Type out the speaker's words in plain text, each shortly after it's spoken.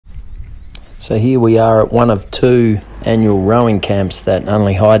So here we are at one of two annual rowing camps that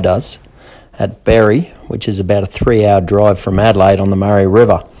Only High does at Berri, which is about a 3-hour drive from Adelaide on the Murray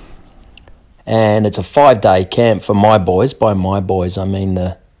River. And it's a 5-day camp for my boys. By my boys, I mean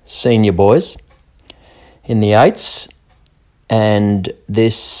the senior boys in the 8s. And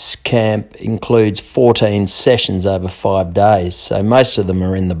this camp includes 14 sessions over 5 days. So most of them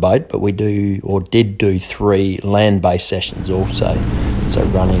are in the boat, but we did do 3 land-based sessions also. So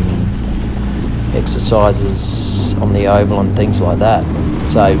running and exercises on the oval and things like that.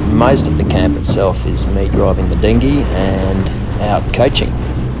 So most of the camp itself is me driving the dinghy and out coaching.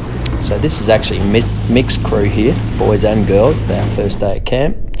 So this is actually a mixed crew here, boys and girls. Our first day at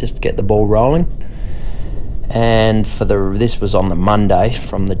camp, just to get the ball rolling. And this was on the Monday.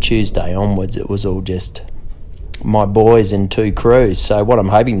 From the Tuesday onwards, it was all just my boys in 2 crews. So what I'm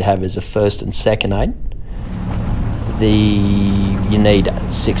hoping to have is a first and second 8. You need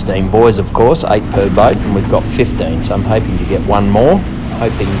 16 boys, of course, 8 per boat, and we've got 15. So I'm hoping to get one more,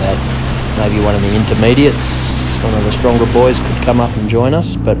 hoping that maybe one of the intermediates, one of the stronger boys could come up and join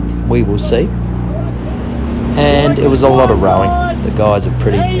us, but we will see. And it was a lot of rowing. The guys are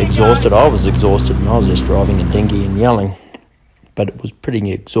pretty exhausted. I was exhausted and I was just driving a dinghy and yelling. But it was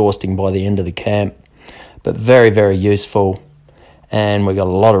pretty exhausting by the end of the camp. But very, very useful. And we got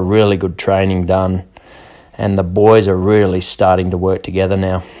a lot of really good training done. And the boys are really starting to work together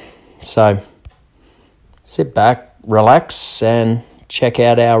now. So sit back, relax, and check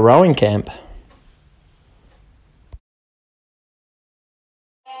out our rowing camp.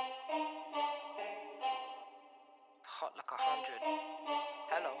 Hot like 100.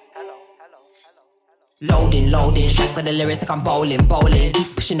 Hello. Loading, strike with the lyrics like I'm bowling.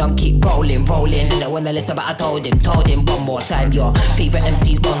 Keep pushing on, keep rolling. And I wanna listen, but I told him one more time. Your favorite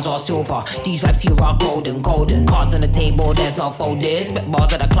MCs, bronze or silver. These vibes here are golden. Cards on the table, there's no folders. Spit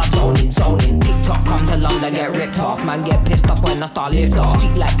bars at the club, zoning. TikTok come to London, get ripped off. Man get pissed off when I start lift off.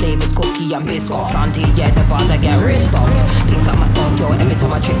 Sweet like flavors, cookie and biscuit. Round here, yeah, the bars I get ripped off. Picked up myself, yo, every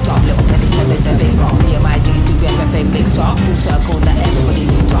time I tripped up. Little penny turn into big rock. Me and my G's do everything mixed up. Full circle, that everybody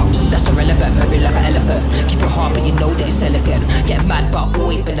linked up. That's irrelevant, very like an elephant. Keep it hard, but you know that it's elegant. Get mad, but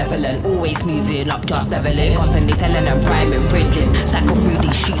always benevolent. Always moving up, just leveling. Constantly telling them rhyming, bridging. Cycle through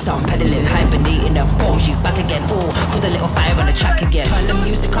these streets, I'm pedaling. Hibernating the bomb, she's back again. Oh, cause a little fire on the track again. Turn the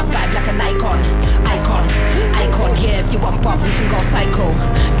music up, vibe like an icon. Yeah, if you want buff, we can go psycho.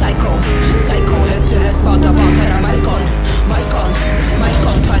 Head to head, bout to bout, and I'm icon.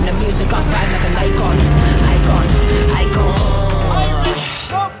 Turn the music up, vibe like an icon.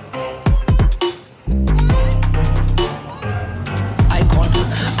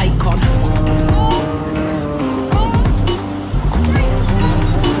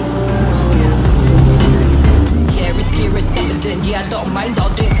 Yeah, I don't mind, I'll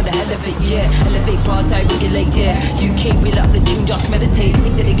do it for the hell of it, yeah. Elevate bars, I regulate, yeah. UK, wheel up the tune, just meditate.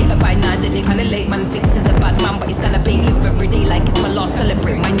 Think that they get it by 9, then they kinda late. Man thinks he's a bad man, but he's gonna pay. Live every day like it's my last,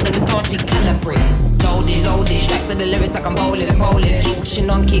 celebrate. Mind on the doors, recalibrate. Loaded, strike with the lyrics like I'm bowling. Keep pushing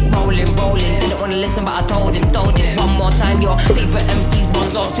on, keep rolling. Didn't wanna listen, but I told him. One more time, your favorite MCs,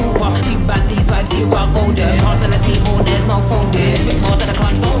 bronze or silver. Too bad these vibes here are golden. Cards on the table, there's no folding. Spit bars at the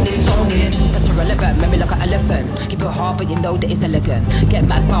club, zoning. That's irrelevant, maybe like an elephant. Keep it hard, but you know that it's elegant. Get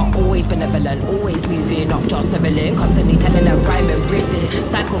mad, but always benevolent. Always moving up, just leveling. Constantly telling them rhyming, breathing.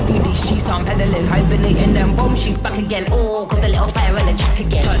 Cycle through these streets, I'm pedaling. Hibernating them bomb, she's back again. Oh, cause the little fire on the track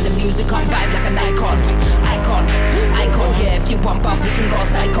again. Turn the music on, vibe like an icon. Yeah, if you want buff, we can go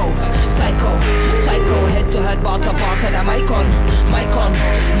psycho. Head to head, bar to bar, and I'm icon.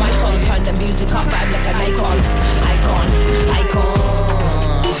 Turn the music up, vibe like an icon.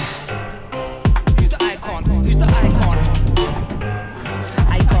 Who's the icon? Who's the icon?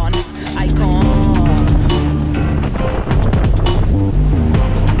 Icon.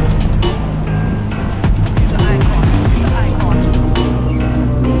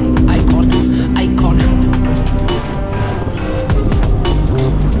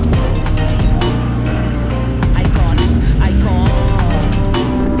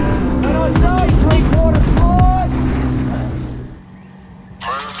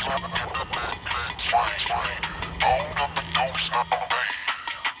 Hold up and don't stop,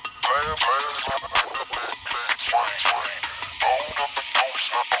 babe.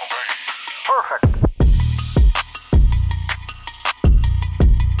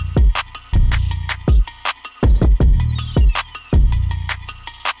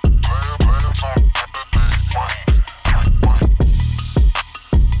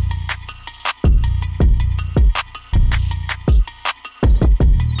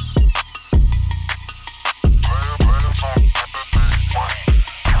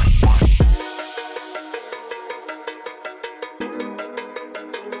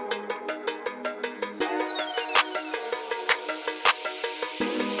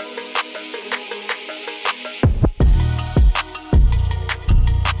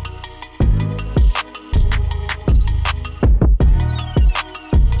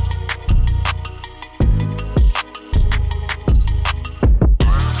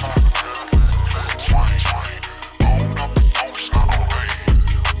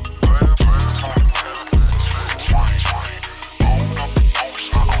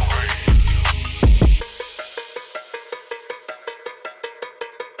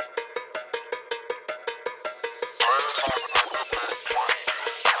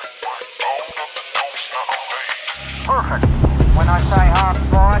 Perfect. When I say half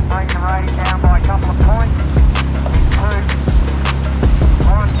flight, bring the rating down by a couple of points. 2,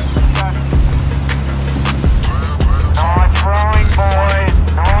 1, go. Nice rowing, boys.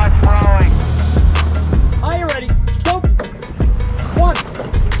 Nice rowing. Are you ready? Go! 1,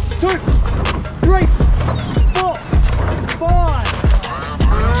 2, 3, 4, 5.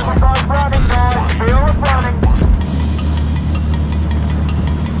 Feel the boat running, guys. Feel it running.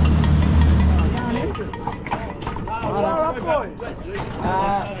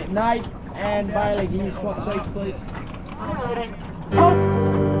 Nate and Bailey, can you swap seats, please?